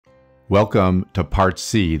Welcome to Part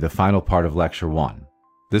C, the final part of Lecture 1.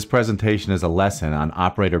 This presentation is a lesson on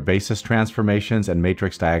operator basis transformations and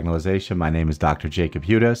matrix diagonalization. My name is Dr. Jacob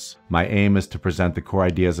Hudis. My aim is to present the core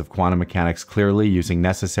ideas of quantum mechanics clearly using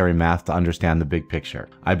necessary math to understand the big picture.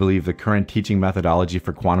 I believe the current teaching methodology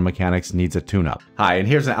for quantum mechanics needs a tune-up. Hi, and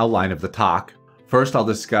here's an outline of the talk. First, I'll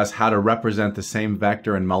discuss how to represent the same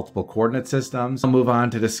vector in multiple coordinate systems. I'll move on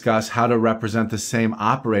to discuss how to represent the same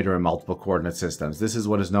operator in multiple coordinate systems. This is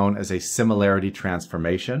what is known as a similarity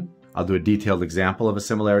transformation. I'll do a detailed example of a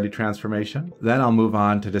similarity transformation. Then I'll move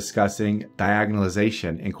on to discussing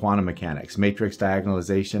diagonalization in quantum mechanics. Matrix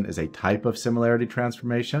diagonalization is a type of similarity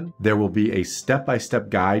transformation. There will be a step-by-step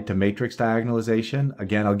guide to matrix diagonalization.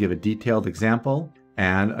 Again, I'll give a detailed example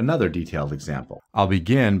and another detailed example. I'll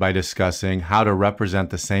begin by discussing how to represent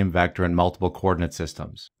the same vector in multiple coordinate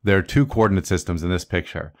systems. There are two coordinate systems in this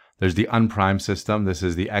picture. There's the unprimed system. This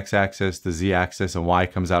is the x-axis, the z-axis, and y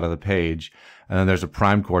comes out of the page. And then there's a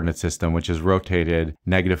prime coordinate system, which is rotated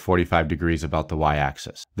 -45 degrees about the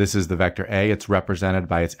y-axis. This is the vector A. It's represented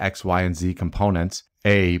by its x, y, and z components.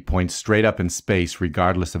 A points straight up in space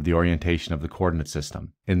regardless of the orientation of the coordinate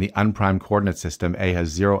system. In the unprimed coordinate system, A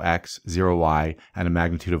has 0x, 0y, and a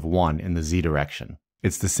magnitude of 1 in the z direction.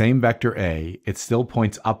 It's the same vector A, it still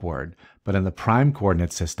points upward, but in the prime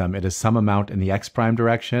coordinate system, it is some amount in the x prime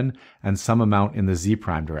direction and some amount in the z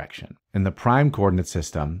prime direction. In the prime coordinate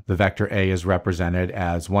system, the vector A is represented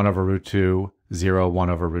as 1 over root 2, 0, 1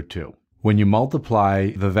 over root 2. When you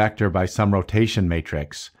multiply the vector by some rotation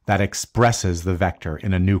matrix, that expresses the vector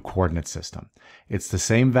in a new coordinate system. It's the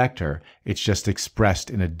same vector, it's just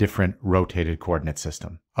expressed in a different rotated coordinate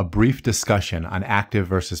system. A brief discussion on active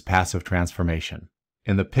versus passive transformation.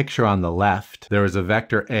 In the picture on the left, there is a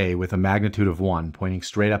vector A with a magnitude of 1 pointing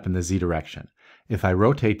straight up in the z direction. If I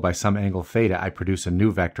rotate by some angle theta, I produce a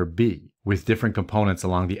new vector B with different components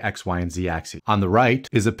along the x, y, and z axes. On the right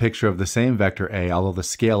is a picture of the same vector A, although the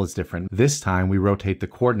scale is different. This time we rotate the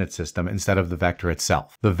coordinate system instead of the vector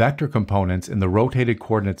itself. The vector components in the rotated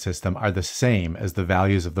coordinate system are the same as the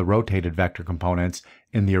values of the rotated vector components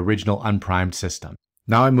in the original unprimed system.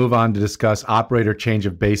 Now I move on to discuss operator change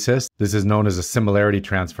of basis. This is known as a similarity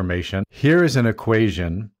transformation. Here is an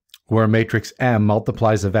equation where a matrix M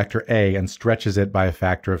multiplies a vector A and stretches it by a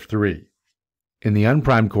factor of 3. In the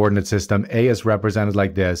unprimed coordinate system, A is represented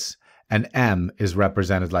like this, and M is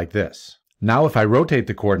represented like this. Now if I rotate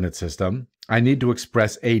the coordinate system, I need to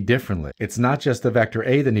express A differently. It's not just the vector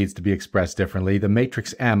A that needs to be expressed differently, the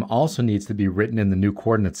matrix M also needs to be written in the new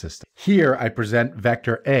coordinate system. Here I present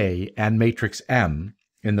vector A and matrix M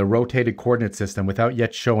in the rotated coordinate system without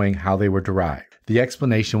yet showing how they were derived. The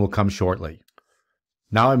explanation will come shortly.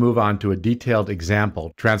 Now I move on to a detailed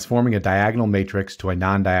example, transforming a diagonal matrix to a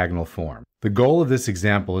non-diagonal form. The goal of this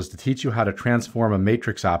example is to teach you how to transform a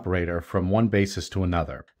matrix operator from one basis to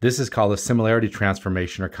another. This is called a similarity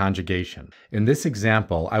transformation or conjugation. In this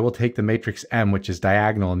example, I will take the matrix M, which is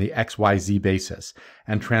diagonal in the x, y, z basis,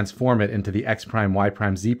 and transform it into the x prime, y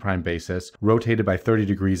prime, z prime basis, rotated by 30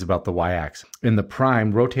 degrees about the y-axis. In the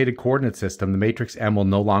prime rotated coordinate system, the matrix M will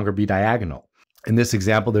no longer be diagonal. In this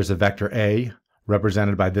example, there's a vector A,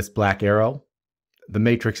 represented by this black arrow. The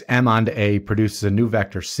matrix M onto A produces a new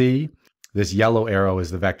vector C. This yellow arrow is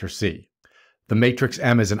the vector C. The matrix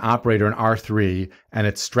M is an operator in R3, and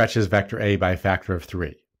it stretches vector A by a factor of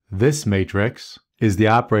 3. This matrix is the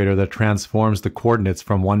operator that transforms the coordinates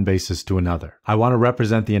from one basis to another. I want to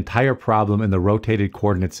represent the entire problem in the rotated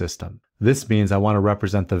coordinate system. This means I want to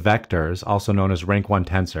represent the vectors, also known as rank 1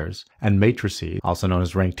 tensors, and matrices, also known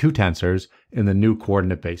as rank 2 tensors, in the new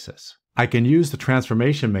coordinate basis. I can use the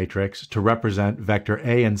transformation matrix to represent vector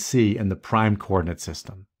A and C in the prime coordinate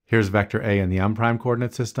system. Here's vector A in the unprimed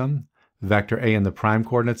coordinate system. Vector A in the prime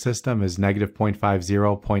coordinate system is -0.50,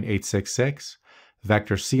 0.866.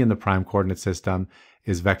 Vector C in the prime coordinate system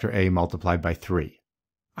is vector A multiplied by 3.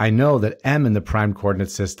 I know that M in the prime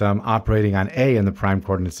coordinate system operating on A in the prime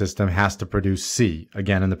coordinate system has to produce C,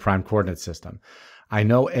 again in the prime coordinate system. I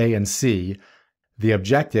know A and C. The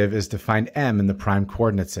objective is to find M in the prime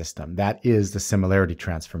coordinate system. That is the similarity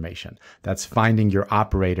transformation. That's finding your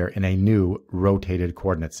operator in a new rotated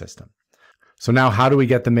coordinate system. So now how do we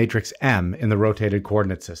get the matrix M in the rotated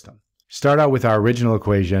coordinate system? Start out with our original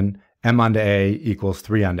equation, M onto A equals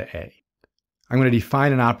 3 onto A. I'm going to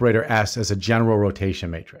define an operator S as a general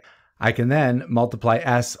rotation matrix. I can then multiply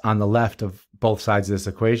S on the left of both sides of this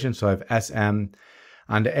equation. So I have SM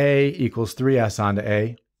onto A equals 3S onto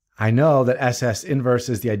A. I know that SS inverse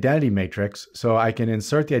is the identity matrix, so I can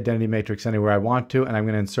insert the identity matrix anywhere I want to, and I'm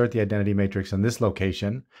going to insert the identity matrix in this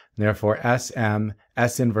location. Therefore, SM,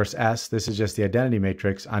 S inverse S, this is just the identity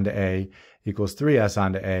matrix, onto A equals 3S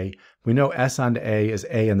onto A. We know S onto A is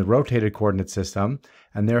A in the rotated coordinate system,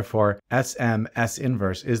 and therefore SM, S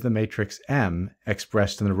inverse is the matrix M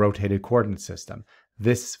expressed in the rotated coordinate system.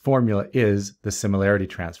 This formula is the similarity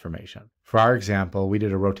transformation. For our example, we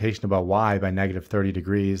did a rotation about y by negative 30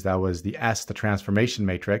 degrees. That was the S, the transformation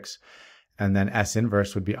matrix, and then S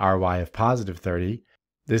inverse would be Ry of positive 30.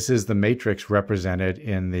 This is the matrix represented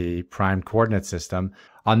in the prime coordinate system.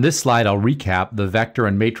 On this slide, I'll recap the vector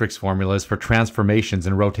and matrix formulas for transformations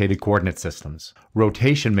in rotated coordinate systems.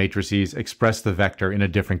 Rotation matrices express the vector in a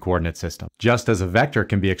different coordinate system. Just as a vector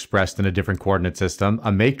can be expressed in a different coordinate system,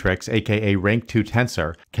 a matrix, aka rank 2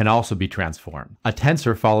 tensor, can also be transformed. A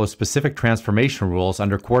tensor follows specific transformation rules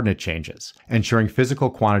under coordinate changes, ensuring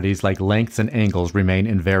physical quantities like lengths and angles remain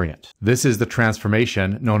invariant. This is the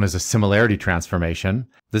transformation known as a similarity transformation.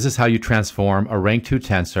 This is how you transform a rank 2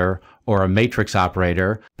 tensor or a matrix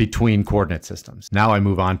operator between coordinate systems. Now I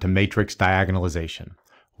move on to matrix diagonalization.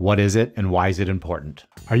 What is it and why is it important?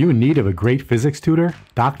 Are you in need of a great physics tutor?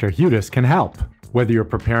 Dr. Hudis can help. Whether you're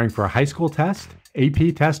preparing for a high school test,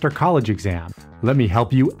 AP test, or college exam, let me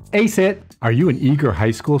help you ace it. Are you an eager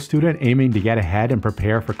high school student aiming to get ahead and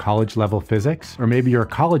prepare for college level physics? Or maybe you're a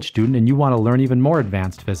college student and you want to learn even more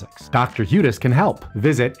advanced physics. Dr. Hudis can help.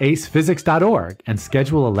 Visit acephysics.org and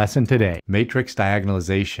schedule a lesson today. Matrix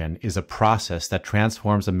diagonalization is a process that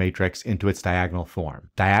transforms a matrix into its diagonal form.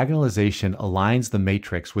 Diagonalization aligns the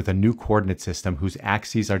matrix with a new coordinate system whose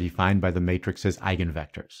axes are defined by the matrix's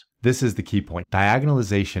eigenvectors. This is the key point.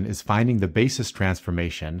 Diagonalization is finding the basis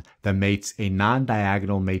transformation that makes a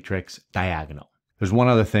non-diagonal matrix diagonal. There's one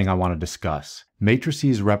other thing I want to discuss.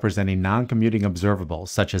 Matrices representing non-commuting observables,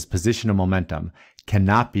 such as position and momentum,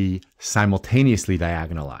 cannot be simultaneously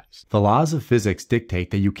diagonalized. The laws of physics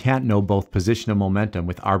dictate that you can't know both position and momentum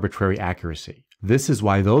with arbitrary accuracy. This is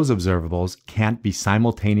why those observables can't be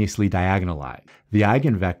simultaneously diagonalized. The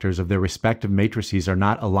eigenvectors of their respective matrices are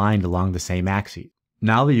not aligned along the same axis.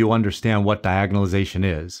 Now that you understand what diagonalization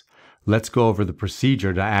is, let's go over the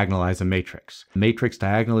procedure to diagonalize a matrix. Matrix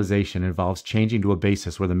diagonalization involves changing to a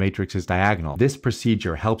basis where the matrix is diagonal. This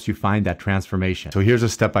procedure helps you find that transformation. So here's a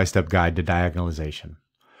step-by-step guide to diagonalization.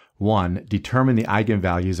 1. Determine the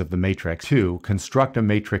eigenvalues of the matrix. 2. Construct a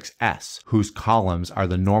matrix S, whose columns are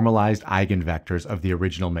the normalized eigenvectors of the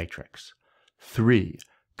original matrix. 3.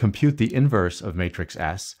 Compute the inverse of matrix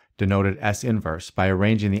S, denoted S inverse, by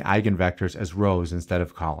arranging the eigenvectors as rows instead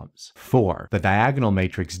of columns. 4. The diagonal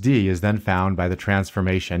matrix D is then found by the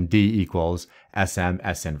transformation D equals SM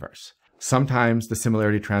S inverse. Sometimes the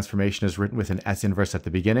similarity transformation is written with an S inverse at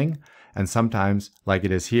the beginning, and sometimes, like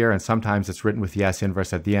it is here, and sometimes it's written with the S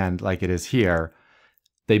inverse at the end, like it is here.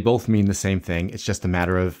 They both mean the same thing, it's just a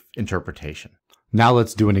matter of interpretation. Now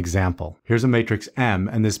let's do an example. Here's a matrix M,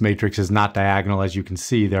 and this matrix is not diagonal. As you can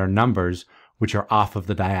see, there are numbers which are off of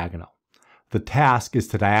the diagonal. The task is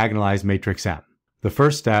to diagonalize matrix M. The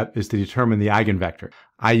first step is to determine the eigenvector.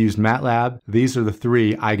 I used MATLAB. These are the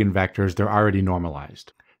 3 eigenvectors. They're already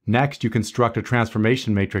normalized. Next, you construct a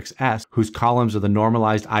transformation matrix S, whose columns are the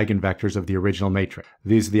normalized eigenvectors of the original matrix.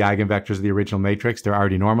 These are the eigenvectors of the original matrix. They're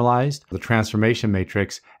already normalized. The transformation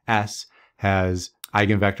matrix S has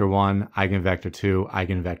eigenvector 1, eigenvector 2,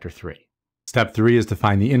 eigenvector 3. Step 3 is to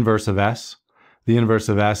find the inverse of S. The inverse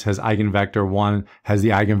of S has eigenvector 1, has the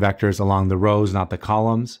eigenvectors along the rows, not the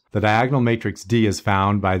columns. The diagonal matrix D is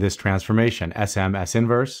found by this transformation, SM S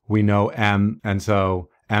inverse. We know M, and so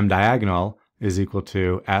M diagonal is equal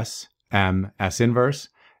to S, M, S inverse,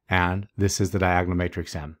 and this is the diagonal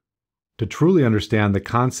matrix M. To truly understand the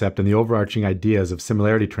concept and the overarching ideas of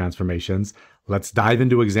similarity transformations, let's dive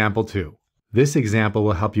into example 2. This example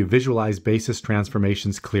will help you visualize basis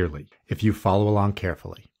transformations clearly, if you follow along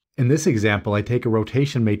carefully. In this example, I take a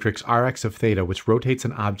rotation matrix Rx of theta, which rotates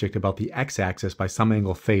an object about the x-axis by some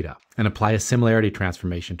angle theta, and apply a similarity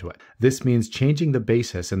transformation to it. This means changing the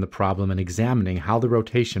basis in the problem and examining how the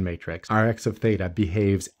rotation matrix Rx of theta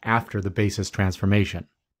behaves after the basis transformation.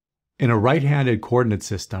 In a right-handed coordinate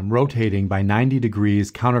system rotating by 90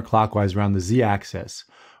 degrees counterclockwise around the z-axis,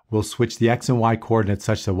 we'll switch the x and y coordinates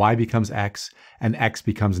such that y becomes x and x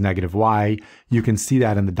becomes negative y. You can see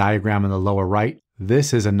that in the diagram in the lower right.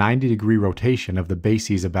 This is a 90-degree rotation of the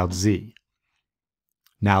bases about z.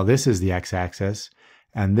 Now this is the x-axis,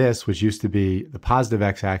 and this, which used to be the positive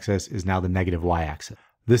x-axis, is now the negative y-axis.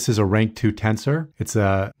 This is a rank 2 tensor. It's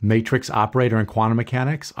a matrix operator in quantum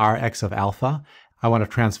mechanics, Rx of alpha. I want to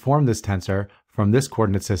transform this tensor from this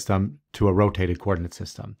coordinate system to a rotated coordinate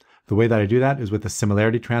system. The way that I do that is with the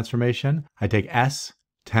similarity transformation. I take S,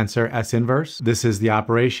 tensor S inverse. This is the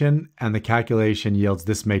operation, and the calculation yields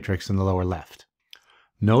this matrix in the lower left.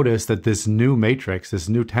 Notice that this new matrix, this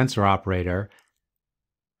new tensor operator,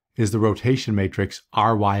 is the rotation matrix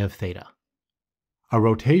Ry of theta. A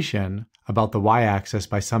rotation about the y-axis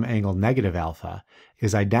by some angle negative alpha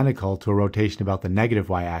is identical to a rotation about the negative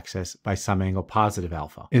y-axis by some angle positive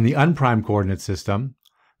alpha. In the unprimed coordinate system,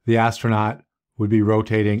 the astronaut would be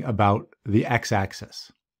rotating about the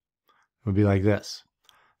x-axis. It would be like this.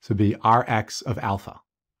 So it would be Rx of alpha.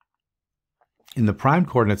 In the primed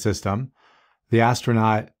coordinate system, the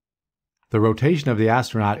rotation of the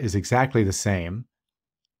astronaut is exactly the same,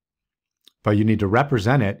 but you need to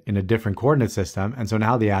represent it in a different coordinate system, and so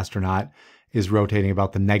now the astronaut is rotating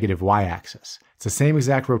about the negative y-axis. It's the same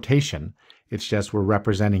exact rotation, it's just we're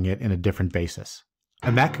representing it in a different basis.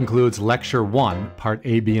 And that concludes Lecture 1, Part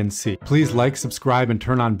A, B, and C. Please like, subscribe, and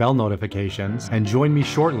turn on bell notifications, and join me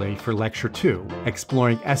shortly for Lecture 2,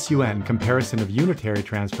 exploring SUN comparison of unitary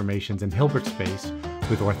transformations in Hilbert space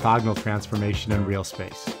with orthogonal transformation in real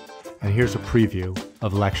space. And here's a preview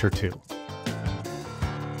of Lecture 2.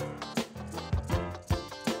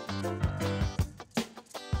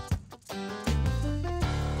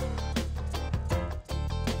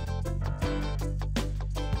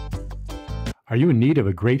 Are you in need of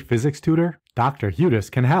a great physics tutor? Dr. Hudis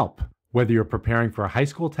can help. Whether you're preparing for a high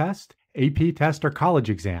school test, AP test, or college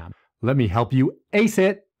exam, let me help you ace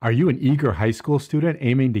it. Are you an eager high school student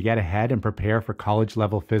aiming to get ahead and prepare for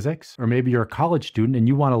college-level physics? Or maybe you're a college student and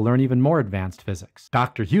you want to learn even more advanced physics.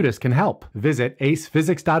 Dr. Hudis can help. Visit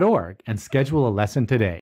acephysics.org and schedule a lesson today.